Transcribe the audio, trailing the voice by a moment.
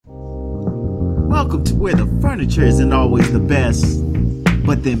Welcome to where the furniture isn't always the best,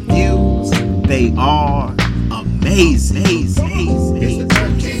 but them views, they are amazing. It's the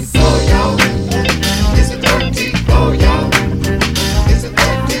 13th floor, y'all. It's the 13th floor, y'all. It's the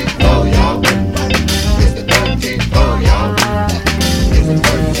 13th floor, y'all. It's the 13th floor, y'all. It's the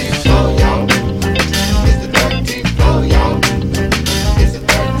 13th floor, y'all. It's the 13th floor, y'all. It's the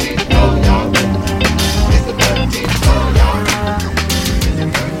 13th floor, y'all. It's the 13th floor, y'all.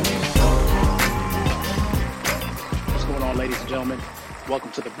 What's going on, ladies and gentlemen?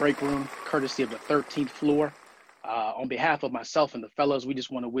 Welcome to the break room, courtesy of the 13th floor. On behalf of myself and the fellows, we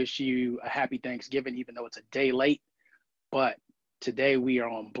just want to wish you a happy Thanksgiving, even though it's a day late. But today we are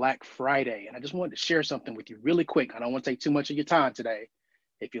on Black Friday, and I just wanted to share something with you really quick. I don't want to take too much of your time today.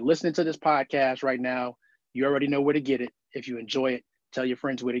 If you're listening to this podcast right now, you already know where to get it. If you enjoy it, tell your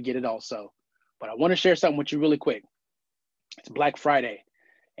friends where to get it also. But I want to share something with you really quick. It's Black Friday,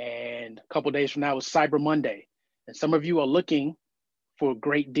 and a couple days from now is Cyber Monday. And some of you are looking for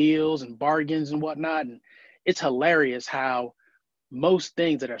great deals and bargains and whatnot. And it's hilarious how most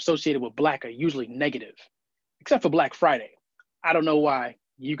things that are associated with Black are usually negative, except for Black Friday. I don't know why.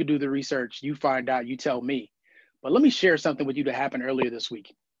 You could do the research, you find out, you tell me. But let me share something with you that happened earlier this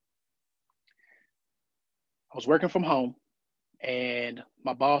week. I was working from home and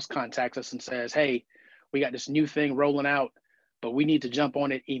my boss contacts us and says, hey, we got this new thing rolling out, but we need to jump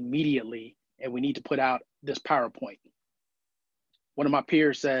on it immediately and we need to put out this PowerPoint. One of my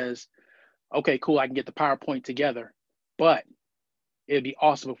peers says, okay, cool, I can get the PowerPoint together, but it'd be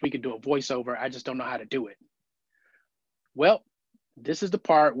awesome if we could do a voiceover. I just don't know how to do it. Well, this is the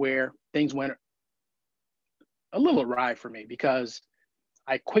part where things went a little awry for me because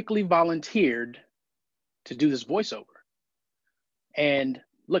I quickly volunteered to do this voiceover. And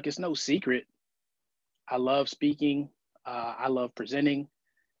look, it's no secret. I love speaking. I love presenting,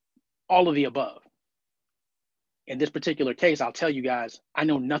 all of the above. In this particular case, I'll tell you guys, I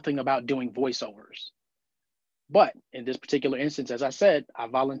know nothing about doing voiceovers. But in this particular instance, as I said, I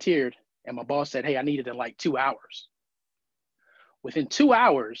volunteered and my boss said, hey, I need it in like 2 hours. Within 2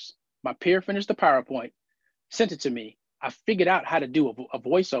 hours, my peer finished the PowerPoint, sent it to me. I figured out how to do a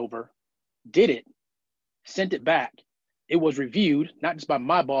voiceover, did it, sent it back. It was reviewed, not just by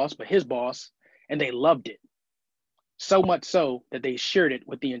my boss, but his boss, and they loved it. So much so that they shared it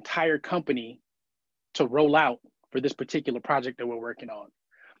with the entire company to roll out for this particular project that we're working on.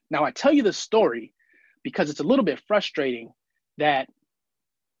 Now, I tell you this story because it's a little bit frustrating that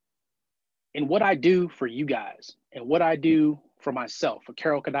in what I do for you guys and what I do for myself, for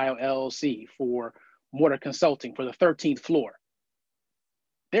Carol Cadillo LLC, for Mortar Consulting, for the 13th floor,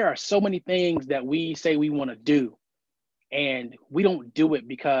 there are so many things that we say we want to do and we don't do it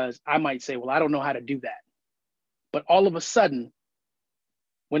because I might say, well, I don't know how to do that. But all of a sudden,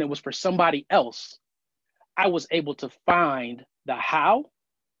 when it was for somebody else, I was able to find the how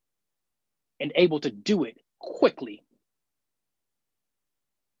and able to do it quickly.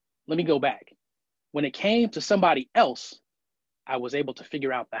 Let me go back. When it came to somebody else, I was able to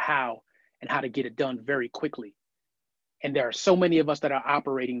figure out the how and how to get it done very quickly. And there are so many of us that are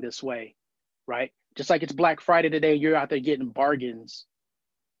operating this way, right? Just like it's Black Friday today, you're out there getting bargains.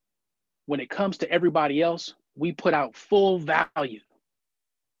 When it comes to everybody else, we put out full value.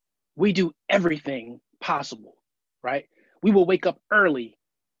 We do everything possible, right? We will wake up early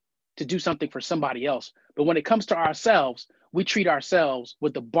to do something for somebody else. But when it comes to ourselves, we treat ourselves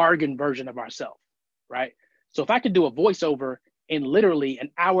with the bargain version of ourselves, right? So if I could do a voiceover in literally an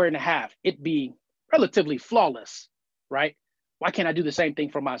hour and a half, it'd be relatively flawless, right? Why can't I do the same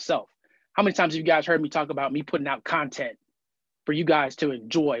thing for myself? How many times have you guys heard me talk about me putting out content for you guys to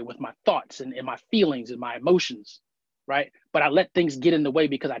enjoy with my thoughts and my feelings and my emotions, right? But I let things get in the way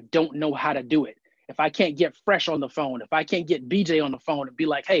because I don't know how to do it. If I can't get Fresh on the phone, if I can't get BJ on the phone and be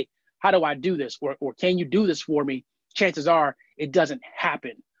like, hey, how do I do this? Or can you do this for me? Chances are it doesn't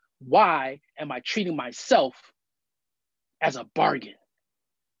happen. Why am I treating myself as a bargain?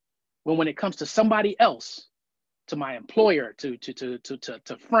 When it comes to somebody else, to my employer, to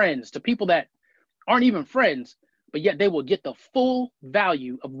friends, to people that aren't even friends, but yet they will get the full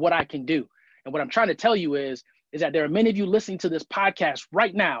value of what I can do. And what I'm trying to tell you is that there are many of you listening to this podcast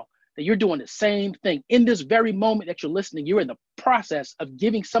right now that you're doing the same thing. In this very moment that you're listening, you're in the process of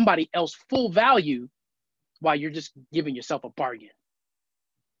giving somebody else full value while you're just giving yourself a bargain.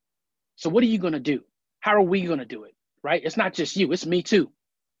 So what are you going to do? How are we going to do it, right? It's not just you, it's me too.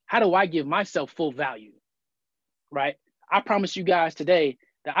 How do I give myself full value, right? I promise you guys today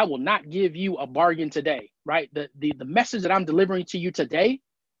that I will not give you a bargain today, right? The message that I'm delivering to you today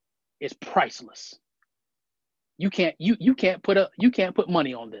is priceless. You can't put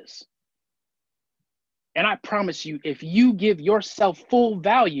money on this. And I promise you, if you give yourself full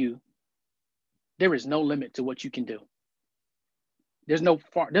value, there is no limit to what you can do. There's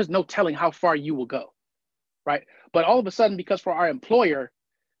no telling how far you will go, right? But all of a sudden, because for our employer,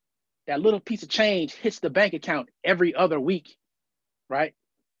 that little piece of change hits the bank account every other week, right?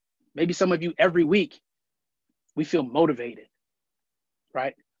 Maybe some of you every week, we feel motivated,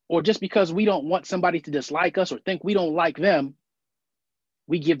 right? Or just because we don't want somebody to dislike us or think we don't like them,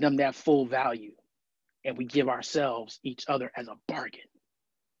 we give them that full value and we give ourselves each other as a bargain.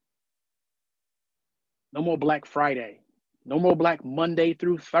 No more Black Friday, no more Black Monday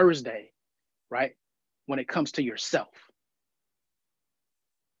through Thursday, right? When it comes to yourself.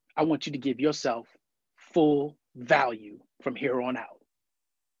 I want you to give yourself full value from here on out.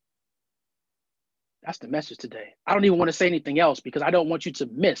 That's the message today. I don't even want to say anything else because I don't want you to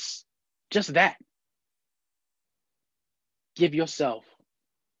miss just that. Give yourself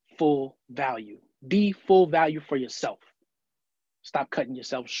full value. Be full value for yourself. Stop cutting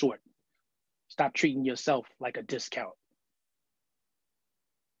yourself short. Stop treating yourself like a discount.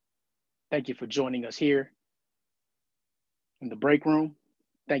 Thank you for joining us here in the break room.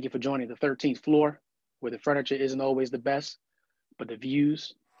 Thank you for joining the 13th floor, where the furniture isn't always the best, but the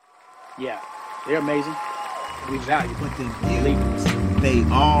views, yeah, they're amazing. We value But the views, they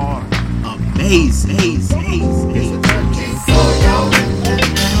are amazing. It's the 13th floor, y'all.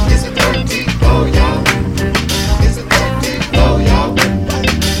 It's the 13th